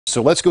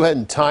So let's go ahead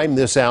and time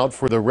this out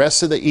for the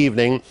rest of the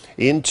evening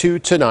into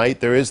tonight.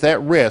 There is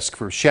that risk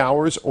for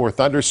showers or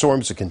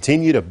thunderstorms to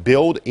continue to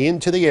build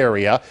into the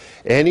area,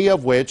 any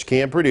of which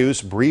can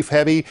produce brief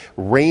heavy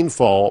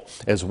rainfall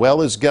as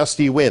well as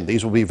gusty wind.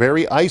 These will be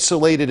very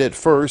isolated at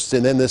first,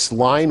 and then this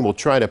line will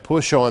try to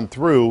push on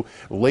through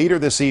later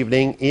this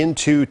evening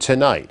into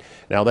tonight.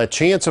 Now, that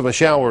chance of a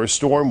shower or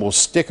storm will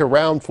stick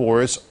around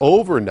for us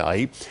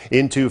overnight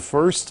into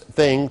first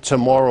thing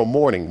tomorrow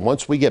morning.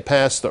 Once we get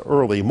past the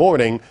early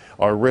morning,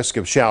 our risk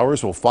of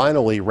showers will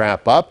finally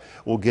wrap up.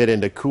 We'll get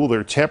into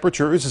cooler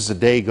temperatures as the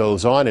day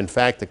goes on. In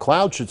fact, the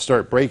clouds should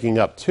start breaking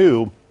up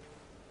too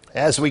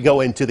as we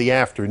go into the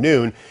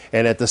afternoon,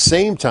 and at the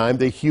same time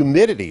the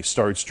humidity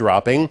starts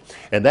dropping,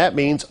 and that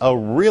means a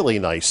really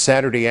nice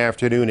Saturday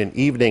afternoon and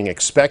evening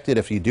expected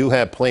if you do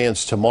have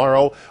plans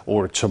tomorrow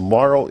or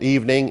tomorrow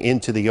evening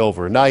into the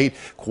overnight.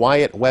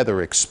 Quiet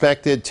weather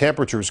expected,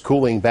 temperatures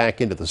cooling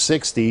back into the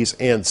 60s,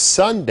 and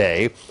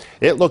Sunday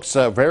it looks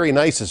very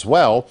nice as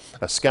well.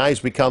 Skies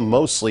become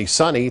mostly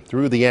sunny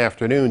through the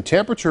afternoon.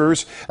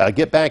 Temperatures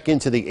get back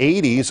into the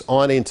 80s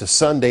on into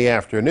Sunday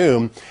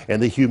afternoon,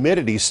 and the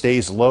humidity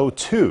stays low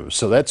too.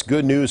 So that's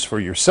good news for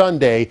your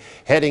Sunday.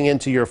 Heading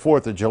into your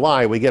 4th of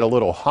July, we get a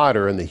little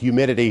hotter and the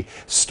humidity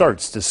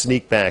starts to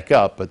sneak back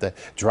up, but the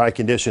dry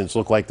conditions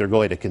look like they're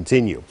going to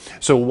continue.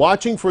 So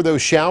watching for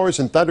those showers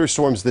and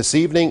thunderstorms this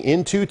evening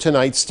into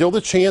tonight. Still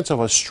the chance of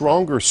a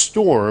stronger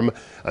storm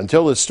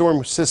until the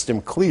storm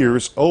system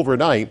clears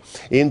overnight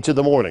into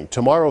the morning.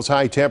 Tomorrow's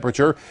high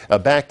temperature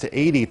back to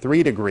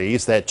 83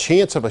 degrees. That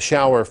chance of a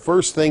shower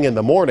first thing in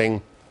the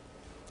morning,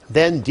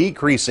 then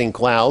decreasing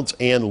clouds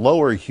and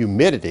lower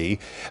humidity.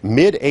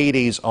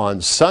 Mid-80s on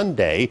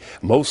Sunday,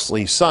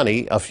 mostly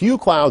sunny. A few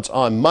clouds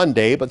on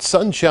Monday, but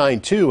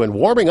sunshine too, and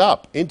warming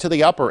up into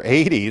the upper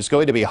 80s.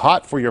 Going to be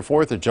hot for your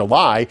 4th of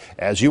July,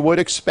 as you would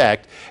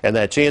expect, and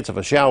that chance of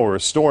a shower or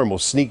storm will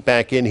sneak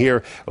back in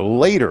here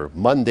later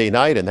Monday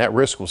night, and that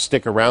risk will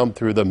stick around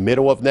through the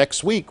middle of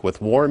next week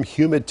with warm,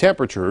 humid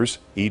temperatures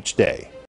each day.